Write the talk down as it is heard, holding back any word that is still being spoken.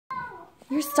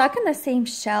You're stuck in the same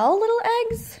shell, little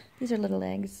eggs? These are little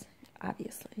eggs,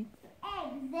 obviously.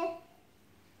 Eggs. You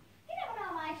don't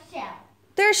know my shell.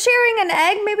 They're sharing an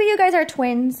egg. Maybe you guys are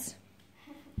twins.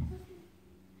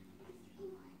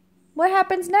 What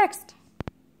happens next?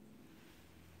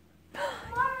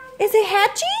 Is it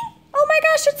hatching? Oh my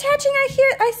gosh, it's hatching.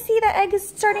 I see the egg is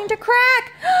starting to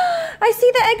crack. I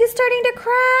see the egg is starting to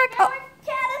crack.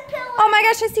 Oh my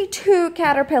gosh, I see 2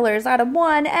 caterpillars out of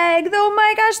 1 egg. Oh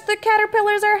my gosh, the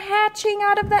caterpillars are hatching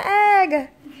out of the egg.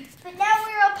 But now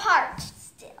we're apart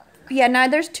still. Yeah, now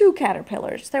there's 2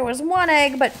 caterpillars. There was 1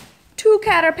 egg, but 2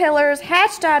 caterpillars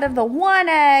hatched out of the 1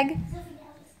 egg.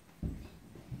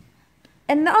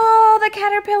 And all the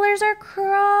caterpillars are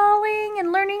crawling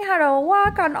and learning how to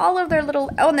walk on all of their little...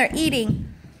 Oh, and they're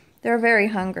eating. They're very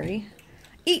hungry.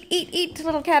 Eat, eat, eat,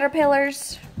 little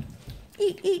caterpillars.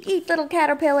 Eat, eat, eat, little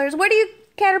caterpillars. What are you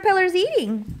caterpillars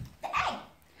eating? The egg.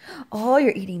 Oh,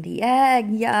 you're eating the egg.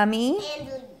 Yummy. And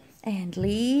leaves. And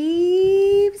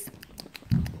leaves.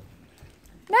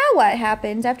 Now what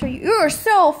happens after you're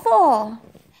so full?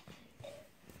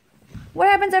 What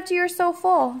happens after you're so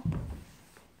full?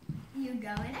 You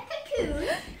go in a cocoon.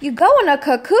 You go in a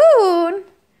cocoon?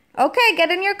 Okay,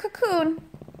 get in your cocoon.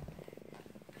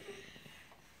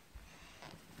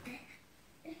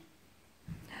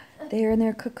 They're in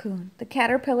their cocoon. The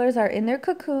caterpillars are in their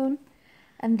cocoon,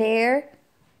 and there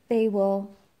they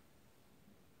will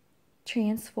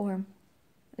transform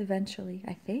eventually,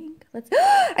 I think.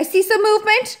 I see some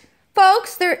movement.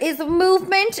 Folks, there is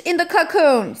movement in the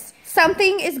cocoons.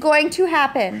 Something is going to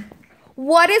happen.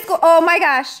 Oh my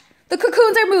gosh. The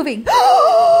cocoons are moving.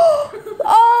 Oh,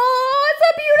 it's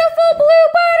a beautiful blue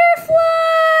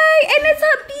butterfly. And it's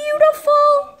a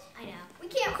beautiful... I know. We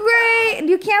can't Great. fly.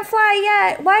 You can't fly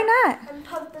yet. Why not? I'm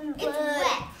pumping blood. It's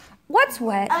wet. What's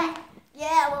wet?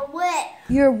 Yeah, we're wet.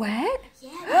 You're wet?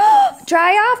 Yeah.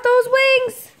 Dry off those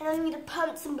wings. And I need to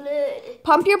pump some blood.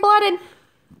 Pump your blood and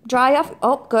dry off.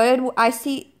 Oh, good. I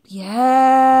see.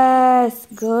 Yes.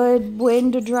 Good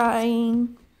wind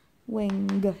drying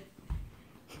wing.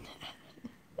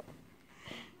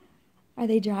 Are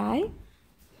they dry?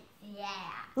 Yeah.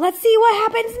 Let's see what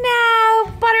happens now.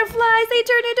 Butterflies, they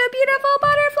turn into beautiful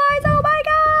butterflies. Oh my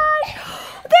gosh.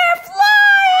 They're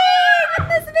flying in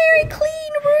this very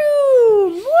clean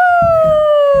room. Woo!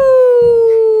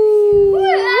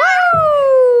 Woo!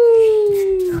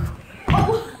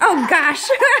 Oh gosh.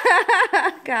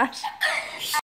 Gosh.